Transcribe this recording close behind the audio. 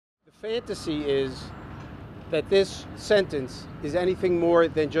fantasy is that this sentence is anything more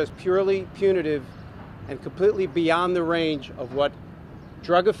than just purely punitive and completely beyond the range of what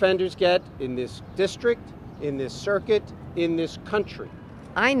drug offenders get in this district, in this circuit, in this country.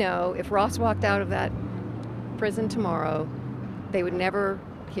 I know if Ross walked out of that prison tomorrow,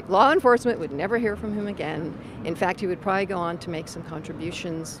 law enforcement would never hear from him again. In fact, he would probably go on to make some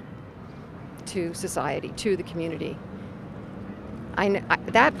contributions to society, to the community.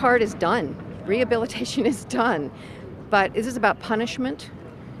 That part is done. Rehabilitation is done. But this is about punishment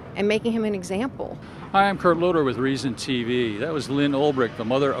and making him an example. Hi, I'm Loder with Reason TV. That was Lyn Ulbricht, the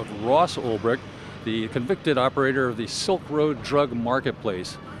mother of Ross Ulbricht, the convicted operator of the Silk Road drug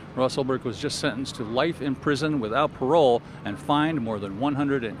marketplace. Ross Ulbricht was just sentenced to life in prison without parole and fined more than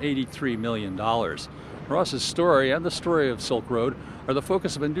 $183 million. Ross's story and the story of Silk Road are the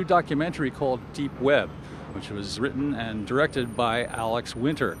focus of a new documentary called Deep Web, which was written and directed by Alex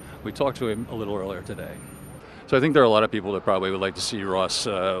Winter. We talked to him a little earlier today. So I think there are a lot of people that probably would like to see Ross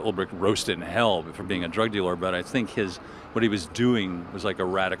Ulbricht roasted in hell for being a drug dealer, but I think what he was doing was like a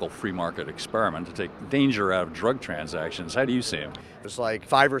radical free market experiment to take danger out of drug transactions. How do you see him? It's like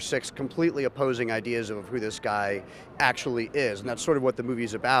 5 or 6 completely opposing ideas of who this guy actually is, and that's sort of what the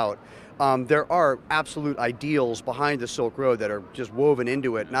movie's about. There are absolute ideals behind the Silk Road that are just woven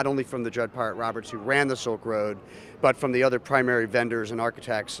into it, not only from the Judd Pirate Roberts who ran the Silk Road, but from the other primary vendors and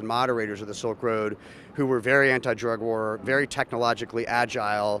architects and moderators of the Silk Road who were very anti-drug war, very technologically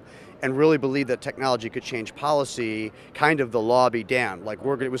agile, and really believed that technology could change policy, kind of the law be damned.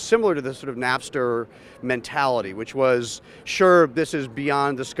 It was similar to the sort of Napster mentality, which was, sure, this is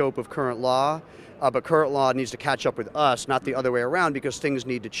beyond the scope of current law, but current law needs to catch up with us, not the other way around, because things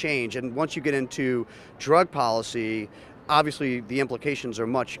need to change. And once you get into drug policy, obviously the implications are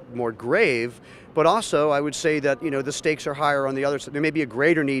much more grave, but also I would say that, the stakes are higher on the other side. There may be a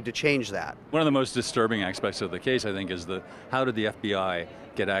greater need to change that. One of the most disturbing aspects of the case, I think, is how did the FBI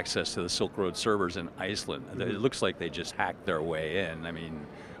get access to the Silk Road servers in Iceland? Mm-hmm. It looks like they just hacked their way in. I mean,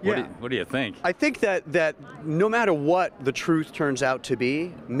 what do you think? I think that no matter what the truth turns out to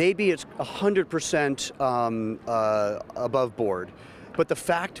be, maybe it's 100% above board. But the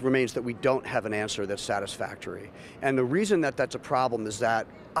fact remains that we don't have an answer that's satisfactory. And the reason that that's a problem is that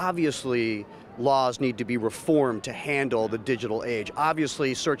obviously laws need to be reformed to handle the digital age.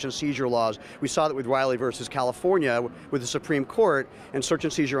 Obviously, search and seizure laws, we saw that with Riley versus California with the Supreme Court and search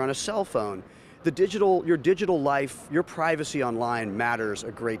and seizure on a cell phone. Your digital life, your privacy online matters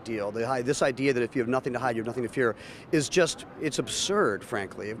a great deal. This idea that if you have nothing to hide, you have nothing to fear is it's absurd,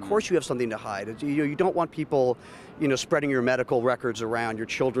 frankly. Of course you have something to hide. You don't want people, spreading your medical records around, your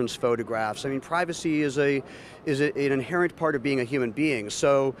children's photographs. I mean, privacy is an inherent part of being a human being.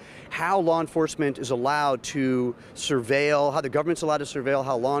 So how law enforcement is allowed to surveil, how the government's allowed to surveil,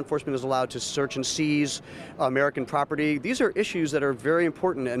 how law enforcement is allowed to search and seize American property, these are issues that are very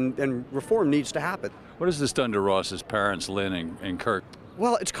important, and reform needs to happen. What has this done to Ross's parents, Lyn and Kirk?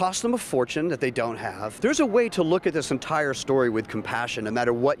 Well, it's cost them a fortune that they don't have. There's a way to look at this entire story with compassion, no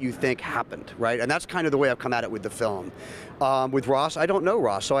matter what you think happened, right? And that's kind of the way I've come at it with the film. With Ross, I don't know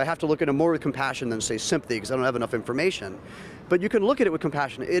Ross, so I have to look at it more with compassion than, say, sympathy, because I don't have enough information. But you can look at it with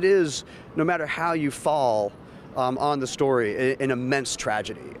compassion. It is, no matter how you fall on the story, an immense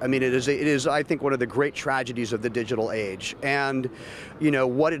tragedy. I mean, it is, I think, one of the great tragedies of the digital age. And,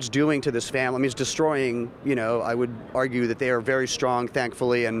 what it's doing to this family, I mean, it's destroying, I would argue that they are very strong,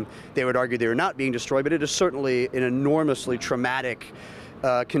 thankfully, and they would argue they are not being destroyed, but it is certainly an enormously traumatic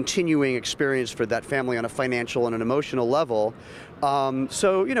continuing experience for that family on a financial and an emotional level.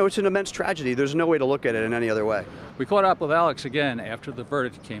 So, it's an immense tragedy. There's no way to look at it in any other way. We caught up with Alex again after the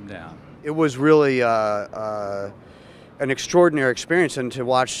verdict came down. It was really an extraordinary experience, and to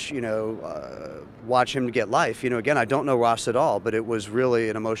watch, watch him get life. Again, I don't know Ross at all, but it was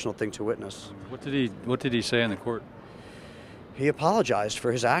really an emotional thing to witness. What did he say in the court? He apologized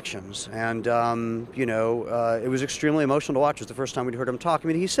for his actions, and it was extremely emotional to watch. It was the first time we'd heard him talk. I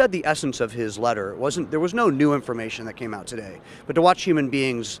mean, he said the essence of his letter. There was no new information that came out today, but to watch human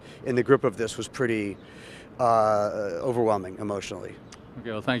beings in the grip of this was pretty overwhelming emotionally.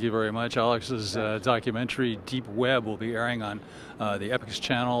 Okay, well, thank you very much. Alex's documentary, Deep Web, will be airing on the Epix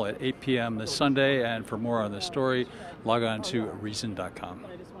channel at 8 p.m. this Sunday. And for more on this story, log on to reason.com.